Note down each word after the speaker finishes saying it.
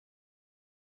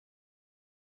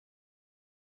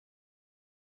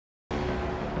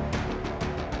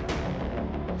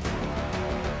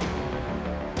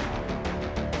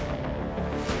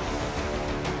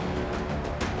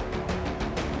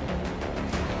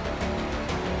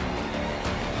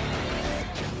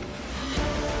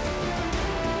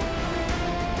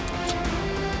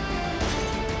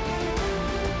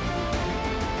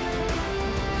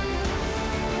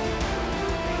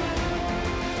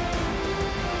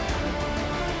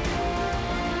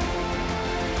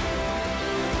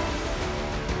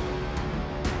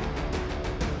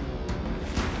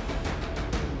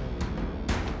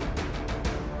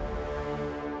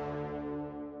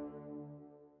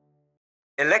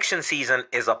Election season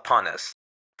is upon us.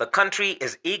 The country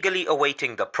is eagerly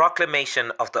awaiting the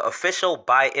proclamation of the official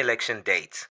by-election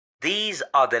dates. These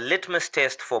are the litmus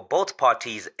test for both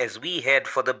parties as we head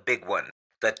for the big one,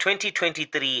 the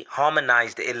 2023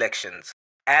 harmonized elections.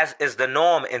 As is the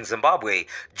norm in Zimbabwe,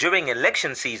 during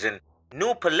election season,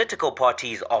 new political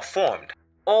parties are formed.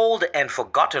 Old and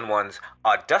forgotten ones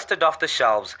are dusted off the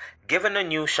shelves, given a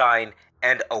new shine,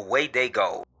 and away they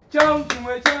go.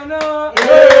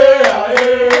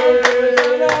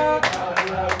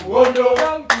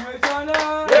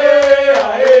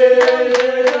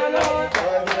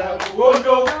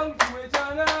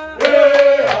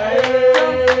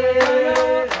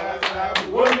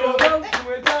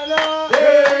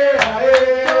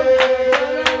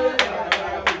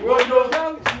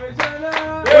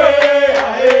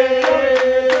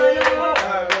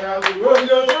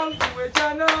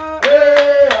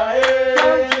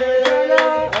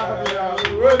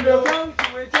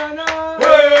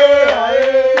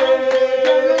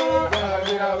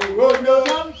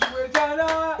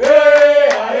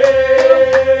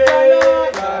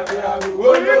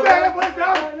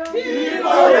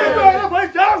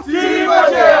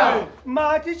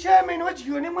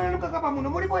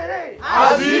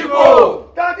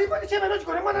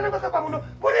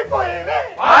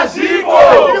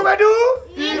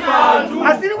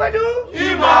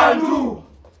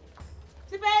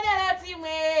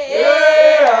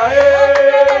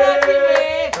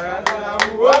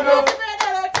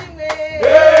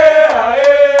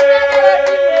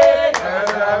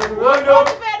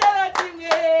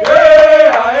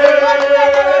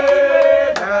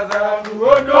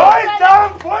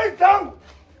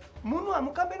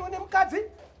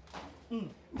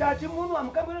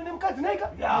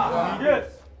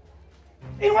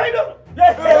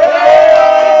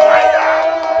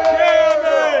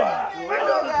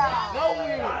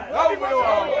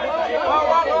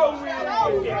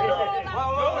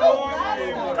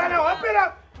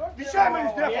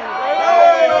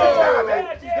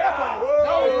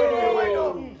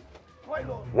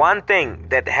 One thing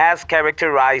that has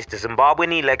characterized the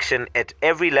Zimbabwean election at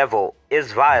every level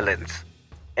is violence,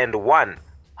 and one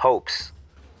hopes.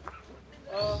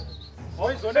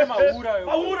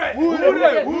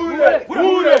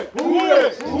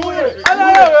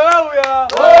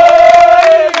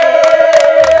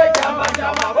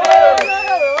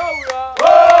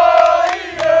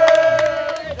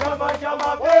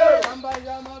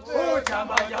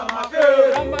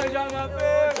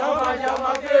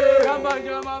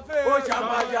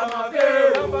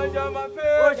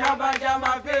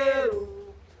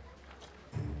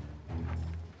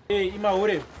 Hey,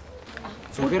 Imaure.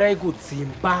 So where I go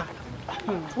Zimba?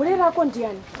 Where are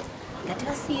Kondian? That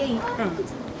was here.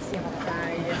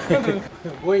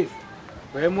 Boys,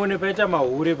 where money better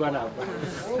Maure Banapa?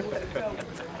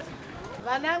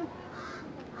 Vanang,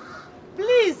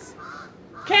 please,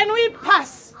 can we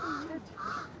pass?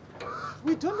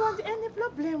 We don't want any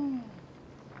problem.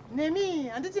 Nemi,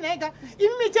 and it's nega.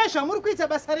 Imitation, Murquita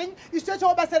Basarin, is such a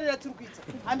Basara Turquita.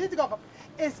 And it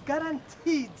is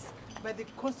guaranteed by the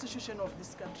constitution of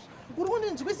this country. We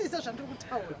want to visit such a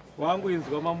tower. One wins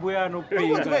Gomambuya no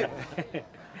pay.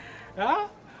 Huh?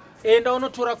 And on a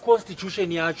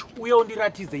constitution yachu, we only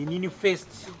ratize in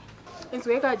first. It's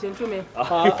wake a gentleman.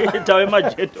 Tell him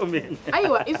a gentleman.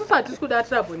 Aywa, if you start to school that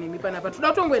trouble, but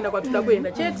not when I got to the way in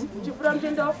the jet,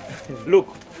 Look,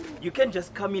 you can't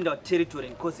just come in our territory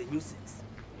and cause a nuisance.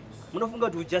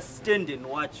 Monofunga will just stand and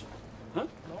watch. Huh?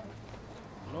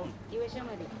 No.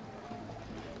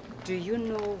 Do you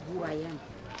know who I am?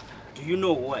 Do you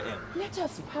know who I am? Let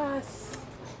us pass.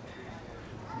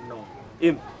 No.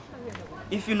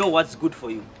 If you know what's good for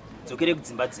you, it's okay to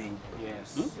Zimbabwe.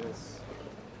 Yes. Yes.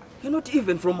 You're not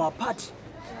even from our party.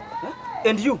 Huh?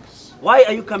 And you, why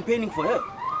are you campaigning for her?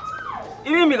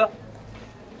 Imimiga,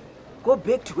 go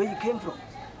back to where you came from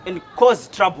and cause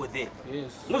trouble there.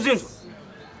 Yes.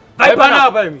 Bye bye now.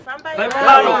 Bye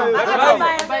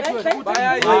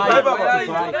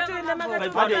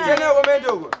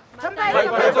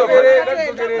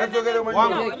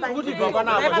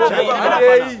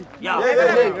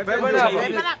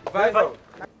bye.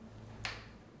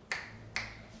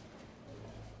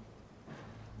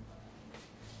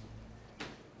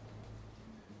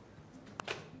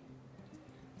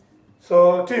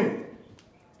 So, team,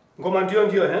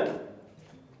 eh?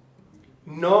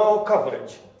 No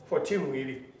coverage for Team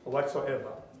Willie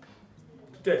whatsoever.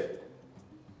 Today.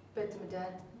 But,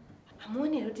 Madam, I'm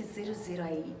only not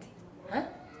 008. Huh?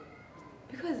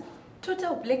 Because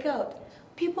total blackout,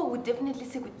 people would definitely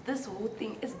see this whole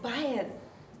thing is biased.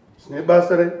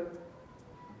 Snebasare?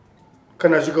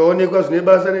 Can I go on?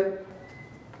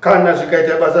 Kana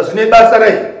zvikaita basa zvine basa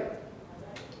rei.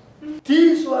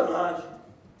 Tiswa nazvo.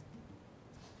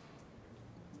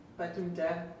 But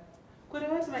mdala, kuri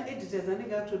vati ma-editors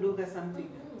anenge atodoka something.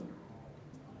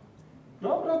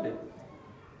 No problem.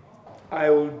 I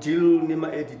will deal with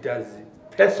my editors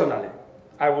personally.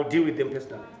 I will deal with them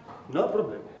personally. No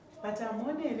problem. But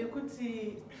amuonere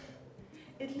kuti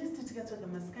at least tikatsvaga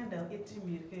mascandal etimu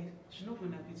iri kai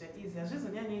zvinogona kuita easy.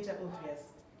 Hazvizonyanyoita obvious.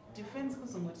 Defense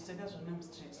kuzongoti takazvona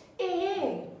straight.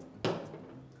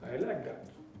 I like that.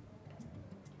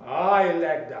 I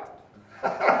like that.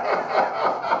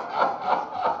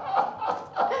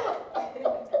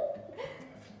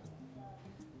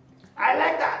 I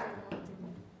like that.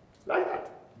 Like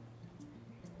that.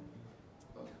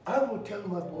 I will tell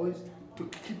my boys to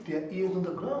keep their ears on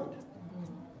the ground.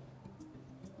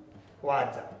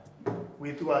 Waza.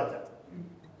 With Waza.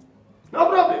 No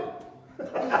problem.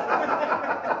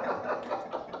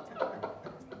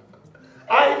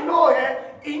 I know her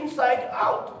inside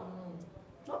out.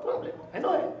 No problem. I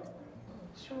know her.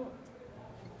 Sure.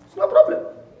 It's no problem.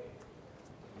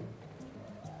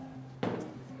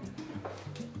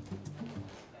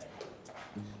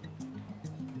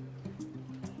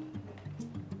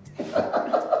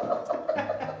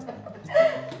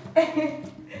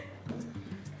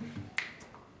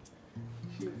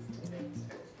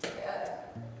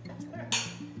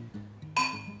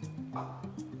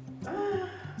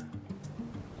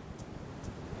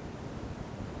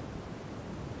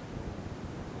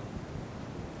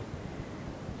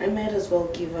 I might as well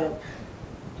give up.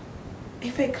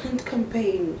 If I can't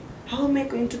campaign, how am I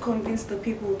going to convince the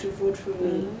people to vote for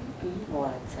me?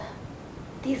 What?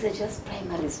 These are just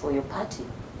primaries for your party.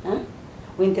 Huh?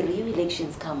 When the real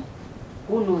elections come,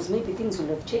 who knows, maybe things will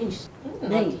have changed.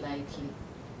 Not likely.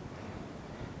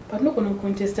 But not going to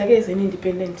contest against an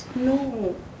independent.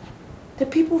 No. The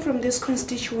people from this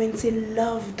constituency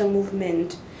love the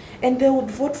movement, and they would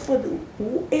vote for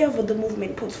whoever the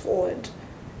movement puts forward.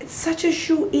 It's such a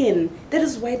shoe-in. That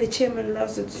is why the chairman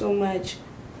loves it so much.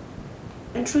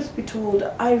 And truth be told,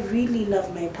 I really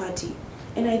love my party.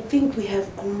 And I think we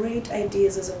have great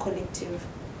ideas as a collective.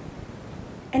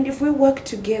 And if we work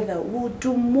together, we'll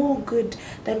do more good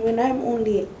than when I'm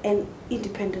only an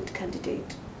independent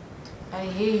candidate. I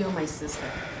hear you, my sister.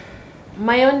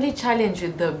 My only challenge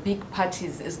with the big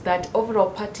parties is that overall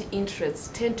party interests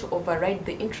tend to override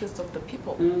the interests of the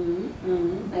people.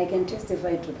 I can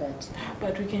testify to that.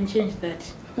 But we can change that.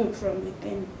 From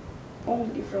within.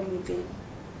 Only from within.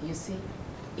 You see,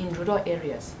 in rural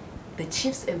areas, the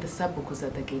chiefs and the sabukus are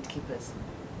the gatekeepers.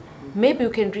 Maybe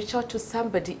we can reach out to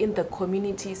somebody in the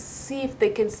community, see if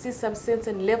they can see some sense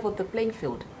and level the playing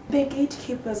field. The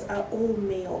gatekeepers are all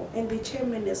male, and the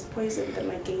chairman has poisoned them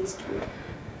against me.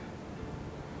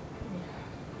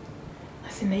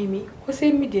 Naimi, what's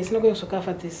the media is not going to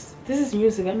cover this? This is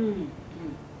music.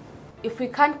 If we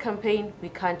can't campaign, we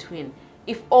can't win.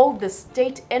 If all the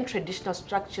state and traditional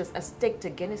structures are staked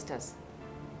against us.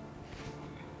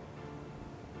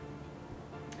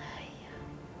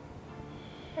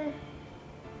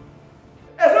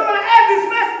 As we're going to end this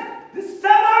mess, this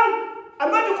sermon, I'm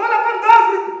going to call upon those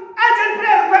with urgent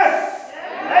prayer requests.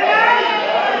 Amen.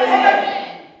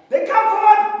 They come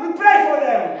forward, we pray for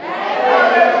them.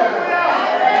 Hallelujah.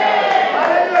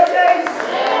 Hallelujah, saints.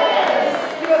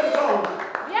 Give us a song.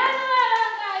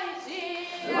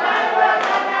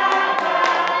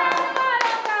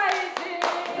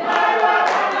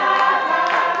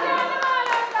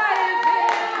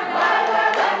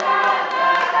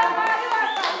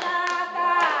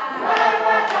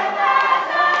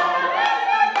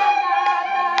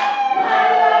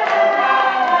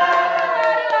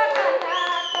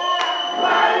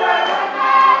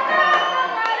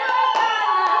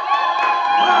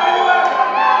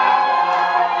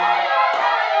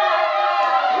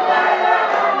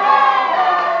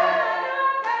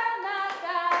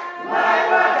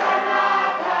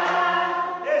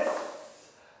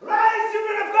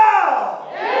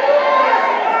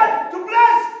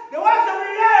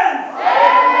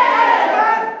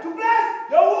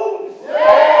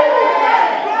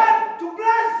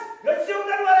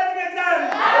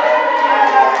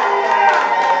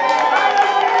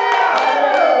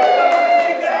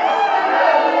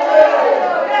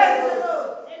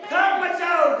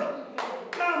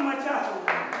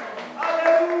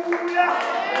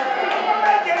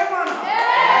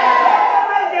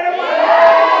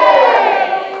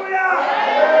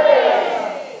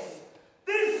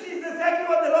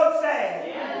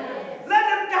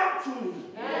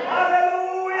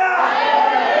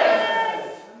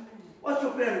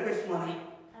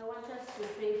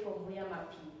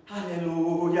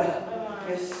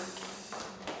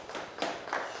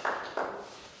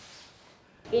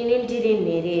 ini ndiri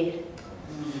nherere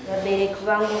vabereki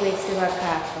vangu vese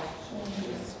vakafa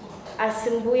asi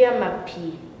mbuya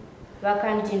Mapii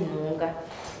vakandinhonga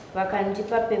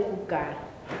vakandipa pekugara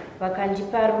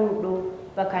vakandipa rudo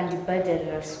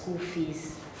vakandibhadharira school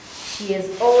fees. She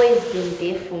has always been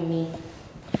there for me,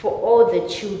 for all the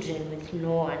children with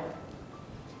no one.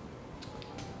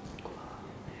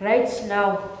 Right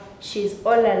now, she's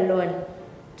all alone,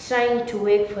 trying to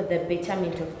work for the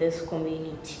betterment of this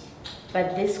community.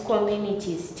 But this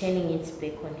community is turning its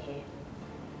back on her.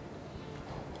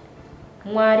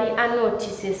 Mwari anoti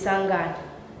sesangana,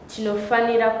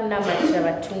 tinofanira kunamatira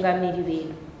vatungamiri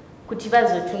vedu, kuti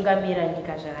vazotungamira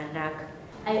nyika zvakanaka.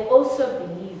 I also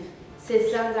believe,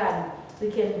 sesangana, we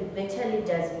can be better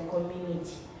leaders in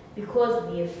community because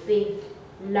we have faith,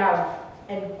 love,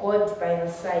 and God by our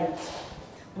side.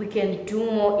 We can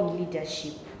do more in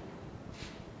leadership.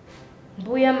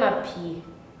 Mbuya Mapii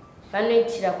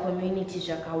vanoitira community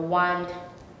zvakawanda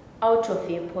out of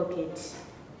her pocket.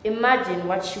 Imagine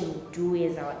what she would do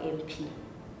as our MP.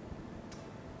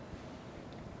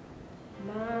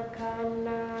 Makanakaje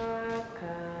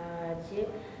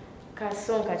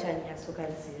kasonga chanyaso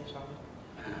kazizwa.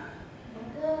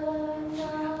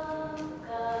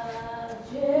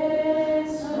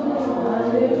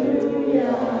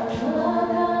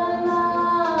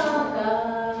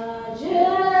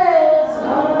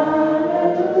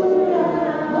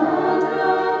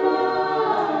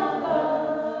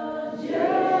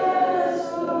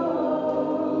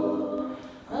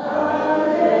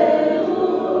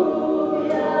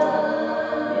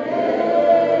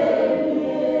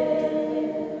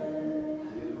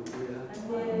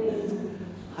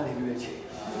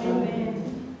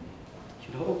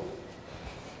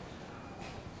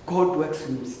 God works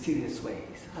in mysterious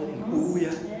ways.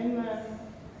 Hallelujah. Amen.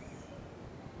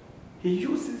 He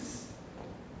uses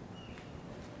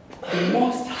the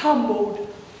most humbled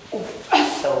of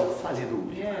vessels.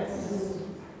 Hallelujah. Yes.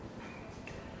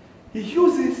 He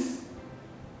uses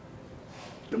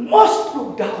the most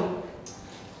looked down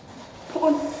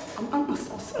upon among us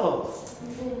ourselves.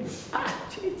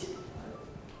 Church.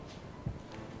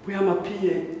 Bustop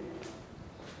Mapii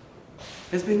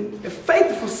has been a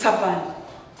faithful servant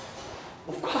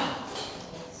of God.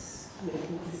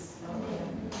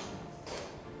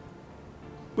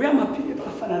 Bustop Mapii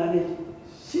bakafanana ne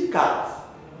shikats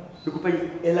bekupa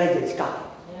Elijah shikats.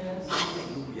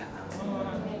 Hallelujah.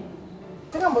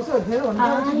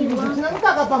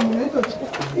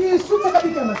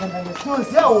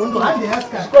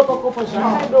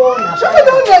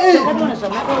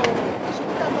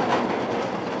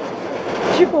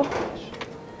 Chipo,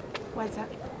 what's up?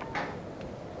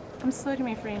 I'm sorry,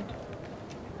 my friend.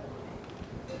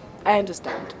 I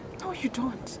understand. No, you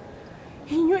don't.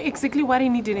 He knew exactly what he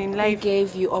needed in life. He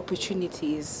gave you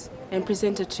opportunities and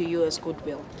presented to you as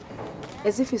goodwill.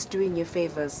 As if he's doing you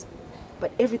favors.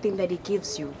 But everything that he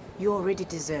gives you, you already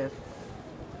deserve.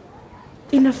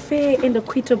 In a fair and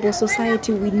equitable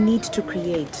society we need to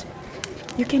create,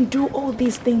 you can do all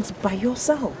these things by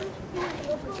yourself.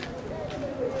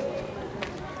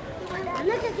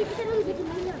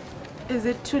 Is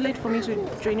it too late for me to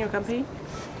join your campaign?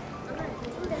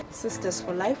 Sisters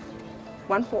for life,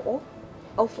 one for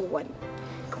all for one.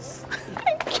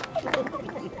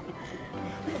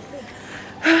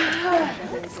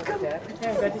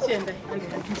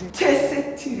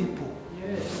 Satirical.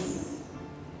 Yes.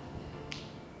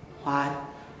 One,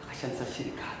 akashanisa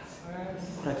shirikats.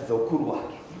 Kuratidza ukuru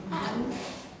wake.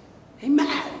 Amen.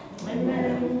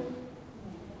 Amen.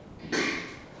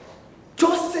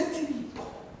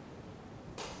 Satirical.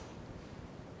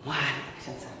 One,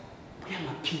 akashanisa Bustop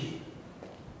Mapii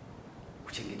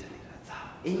kuchengeta nira dzavo.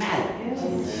 Amen.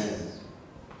 Yes.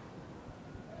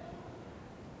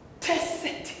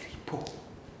 Satirical.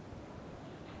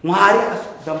 Mwari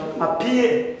akasukudza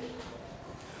Mapii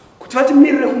kuti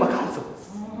vatimirire kumakanzels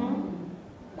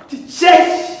kuti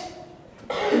chechi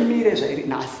imire zvairi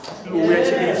nhasi. Uya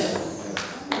chechi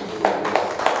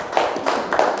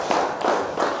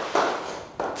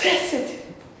teseti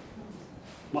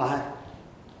Mwari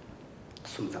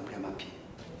asumudza Bustop Mapii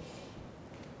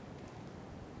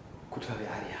kuti vave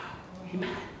ari yavo.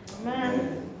 Amen.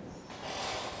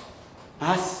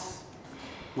 Nhasi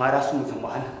Mwari asumudza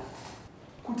mwana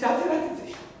kuti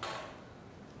atiratidze.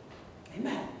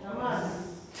 Amen.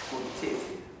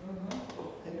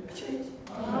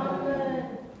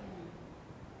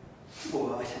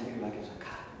 Tigova vashandiri vake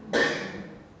zvakare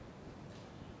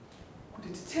kuti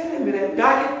titeerere mirayiro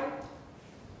yake,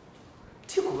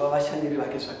 tigova vashandiri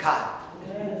vake zvakare.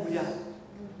 Haleluya.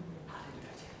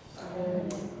 Haleluya.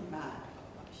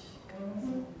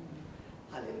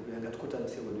 Haleluya.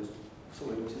 Ngatikotamise nesu So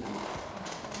when you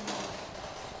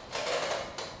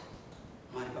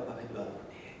Mari Papa Bedwell.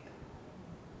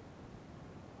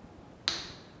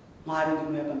 Mari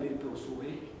didn't have a baby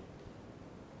away.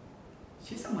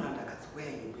 She's someone that got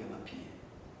sway in Pia.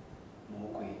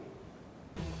 More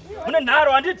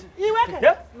Munenharo handiti.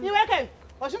 Iweke.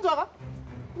 Washinzwaka?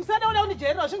 Usada ule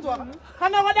unijeri washinzwaka?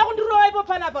 Kana wada kundirowa ipo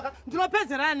panapa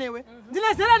ndinopedzera newe.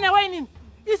 Ndinezera newe inini?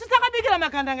 Isu takabikira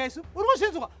makanda ngaisu. Uri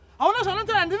kushinzwa? Hauna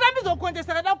zvanonzera ndirambidzo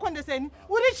kukondesa kada kukondeseni.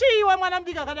 Uri chiiwe mwana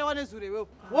mbika kada wane zure wewe.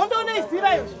 Wondo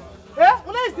uneiziva iyo.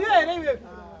 Uneiziva here iwewe.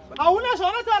 Hauna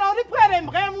zvanonzera uri pwere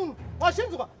mbwa yemunhu.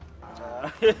 Washinzwa?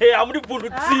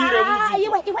 Amudibvundutsire muzi.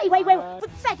 Iwe.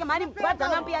 Futseke mari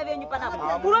mbwadzana mbuya venyu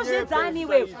panapa. Urozvidzani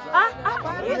wewe.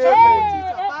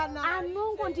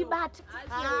 Anongondibata.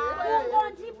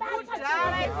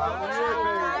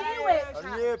 Iwe.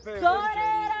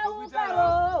 Zorera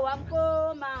ugaro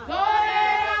wamkoma.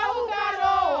 Zorera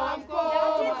ugaro wamkoma.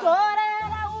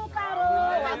 Zorera ugaro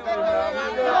wamkoma.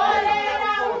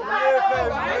 Zorera ugaro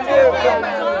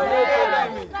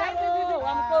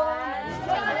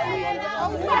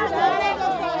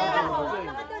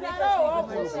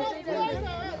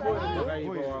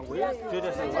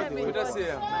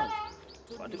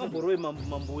Ndikamborwe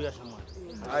mambuya shamwari.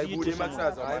 Aibudi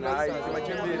maksaza mana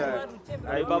machembera.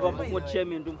 Ai baba mfumo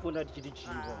chairman ndimfunda tichiti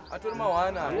chiva. Atori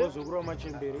mawana. Wozokura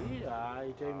machembera.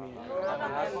 Ai time.